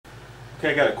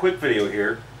Okay, I got a quick video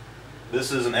here.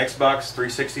 This is an Xbox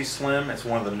 360 Slim. It's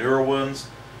one of the newer ones.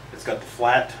 It's got the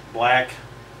flat black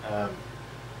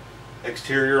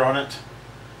exterior on it.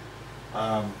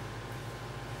 I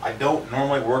don't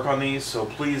normally work on these, so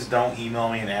please don't email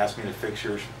me and ask me to fix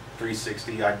your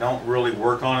 360. I don't really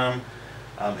work on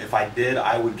them. If I did,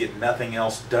 I would get nothing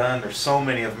else done. There's so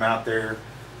many of them out there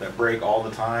that break all the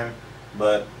time.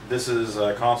 But this is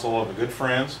a console of a good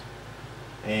friend's,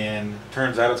 and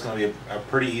turns out it's going to be a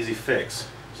pretty easy fix.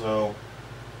 So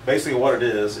basically what it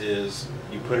is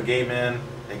you put a game in,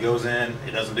 it goes in,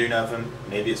 it doesn't do nothing.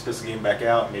 Maybe it spits the game back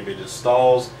out, maybe it just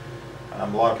stalls. A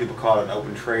lot of people call it an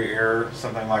open tray error,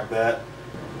 something like that.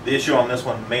 The issue on this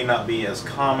one may not be as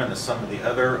common as some of the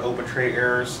other open tray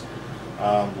errors,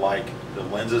 like the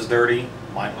lens is dirty.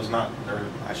 Mine was not, or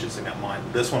I should say not mine,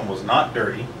 this one was not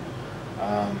dirty.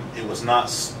 It was not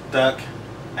stuck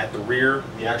at the rear.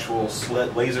 The actual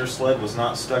sled, laser sled was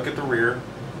not stuck at the rear.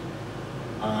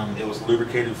 It was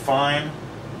lubricated fine.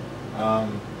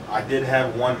 I did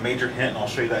have one major hint, and I'll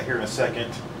show you that here in a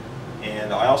second.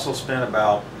 And I also spent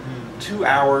about 2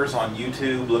 hours on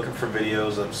YouTube looking for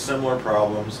videos of similar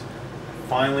problems.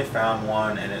 Finally found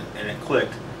one, and it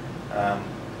clicked.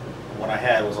 What I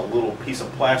had was a little piece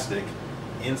of plastic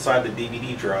inside the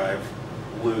DVD drive,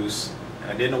 loose,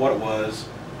 and I didn't know what it was.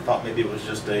 I thought maybe it was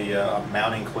just a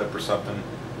mounting clip or something.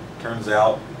 Turns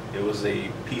out it was a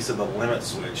piece of the limit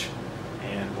switch,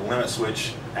 and the limit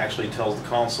switch actually tells the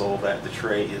console that the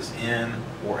tray is in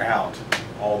or out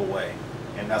all the way,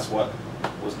 and that's what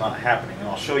was not happening. And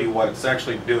I'll show you what it's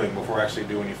actually doing before I actually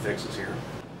do any fixes here.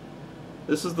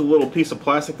 This is the little piece of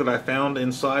plastic that I found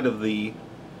inside of the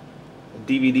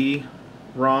DVD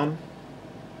ROM.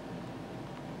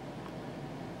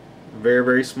 Very,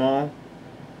 very small.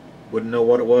 Wouldn't know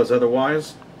what it was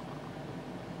otherwise.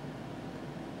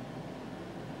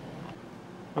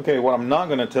 Okay, what I'm not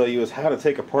going to tell you is how to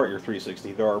take apart your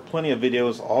 360. There are plenty of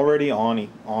videos already on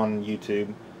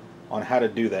YouTube on how to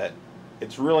do that.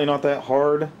 It's really not that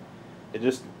hard. It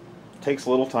just takes a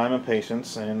little time and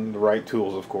patience and the right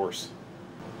tools, of course.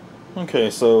 Okay,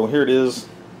 so here it is.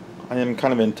 I am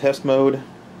kind of in test mode.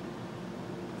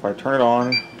 If I turn it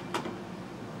on,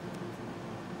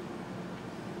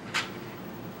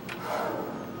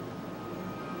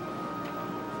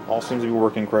 all seems to be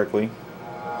working correctly.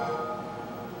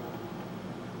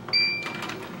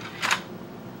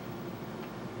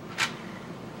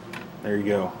 There you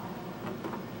go.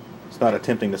 It's not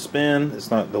attempting to spin.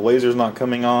 It's not, the laser's not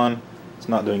coming on. It's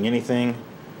not doing anything.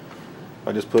 If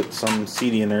I just put some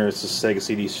CD in there, it's a Sega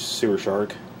CD Sewer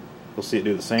Shark. You'll see it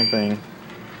do the same thing.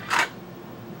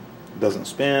 It doesn't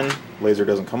spin, laser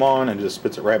doesn't come on, and it just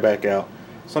spits it right back out.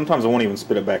 Sometimes it won't even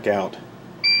spit it back out.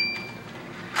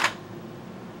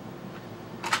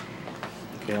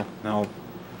 Okay, now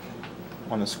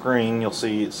on the screen you'll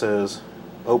see it says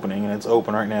opening, and it's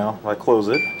open right now. If I close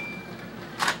it,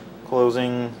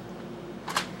 closing,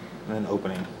 and then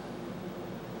opening.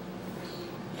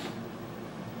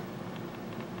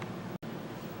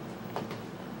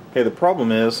 Okay, the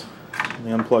problem is, let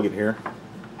me unplug it here.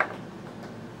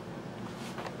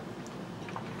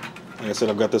 Like I said,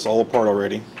 I've got this all apart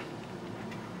already.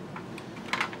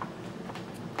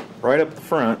 Right up the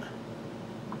front,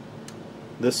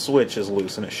 this switch is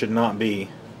loose, and it should not be.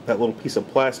 That little piece of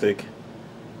plastic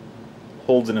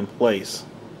holds it in place.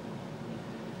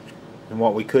 And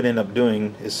what we could end up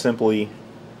doing is simply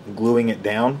gluing it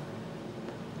down,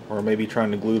 or maybe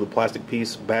trying to glue the plastic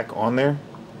piece back on there.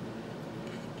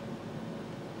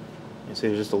 You see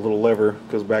there's just a little lever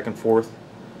goes back and forth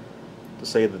to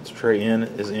say that the tray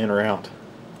is in or out.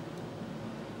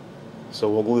 So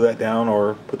we'll glue that down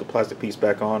or put the plastic piece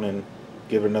back on and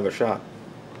give it another shot.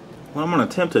 What I'm going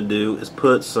to attempt to do is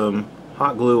put some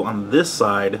hot glue on this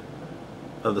side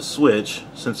of the switch,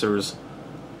 since there's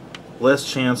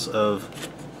less chance of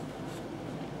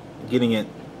getting it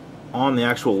on the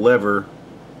actual lever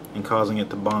and causing it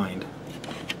to bind.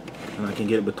 And I can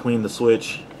get it between the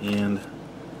switch and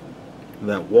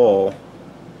that wall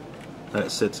that it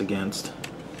sits against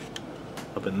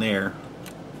up in there,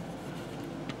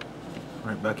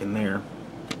 right back in there.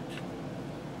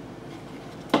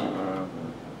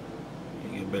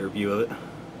 Get a better view of it,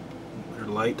 better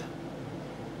light,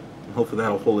 and hopefully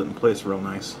that'll hold it in place real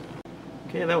nice.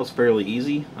 Okay, that was fairly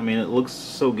easy. I mean, it looks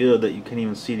so good that you can't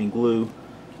even see any glue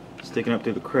sticking up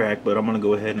through the crack, but I'm going to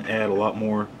go ahead and add a lot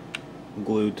more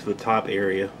glue to the top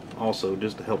area also,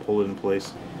 just to help hold it in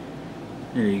place.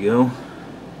 There you go.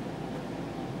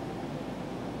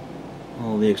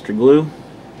 All the extra glue.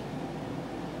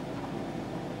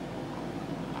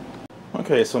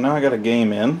 Okay, so now I got a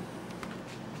game in.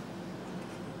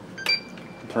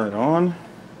 turn it on.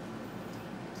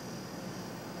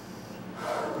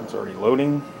 It's already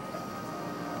loading.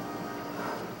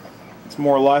 It's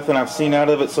more life than I've seen out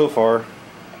of it so far.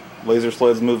 Laser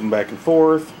sled's moving back and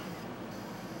forth.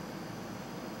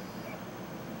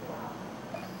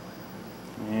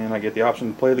 And I get the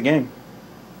option to play the game.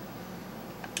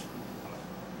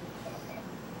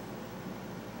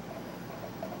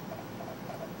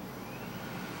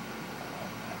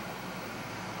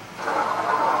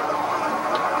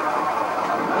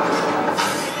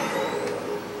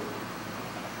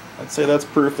 I'd say that's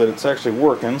proof that it's actually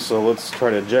working, so let's try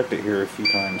to eject it here a few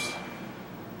times.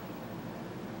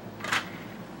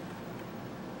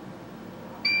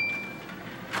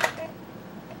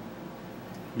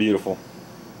 Beautiful.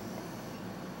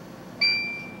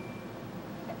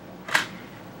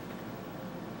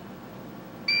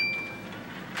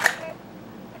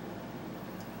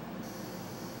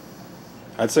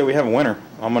 I'd say we have a winner.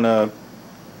 I'm gonna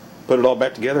put it all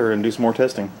back together and do some more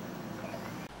testing.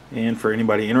 And for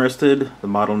anybody interested, the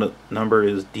model number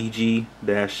is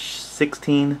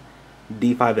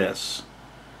DG-16D5S,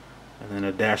 and then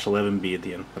a -11B at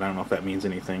the end, but I don't know if that means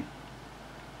anything.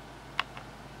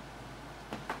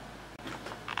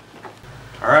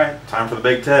 Alright, time for the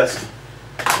big test.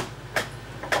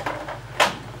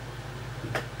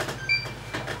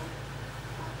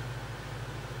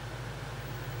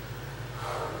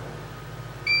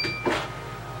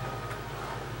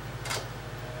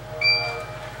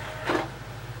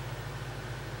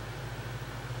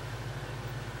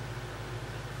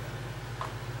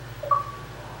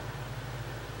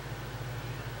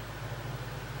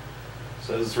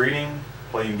 Says it's reading,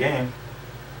 playing game.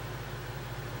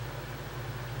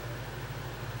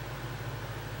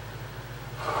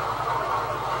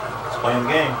 It's playing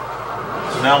the game.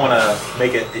 So now I want to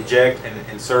make it eject and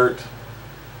insert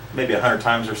maybe 100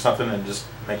 times or something and just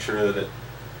make sure that it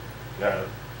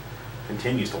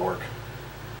continues to work.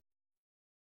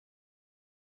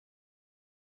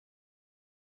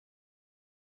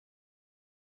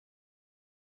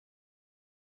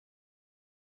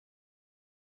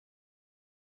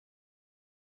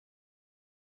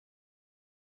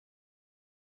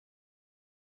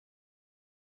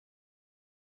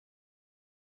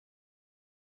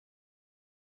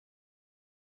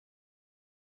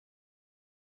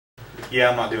 Yeah,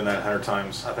 I'm not doing that 100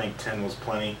 times. I think 10 was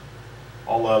plenty.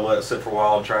 I'll let it sit for a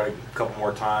while and try it a couple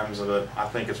more times, but I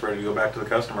think it's ready to go back to the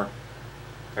customer.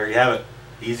 There you have it.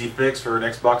 Easy fix for an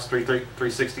Xbox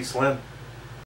 360 Slim.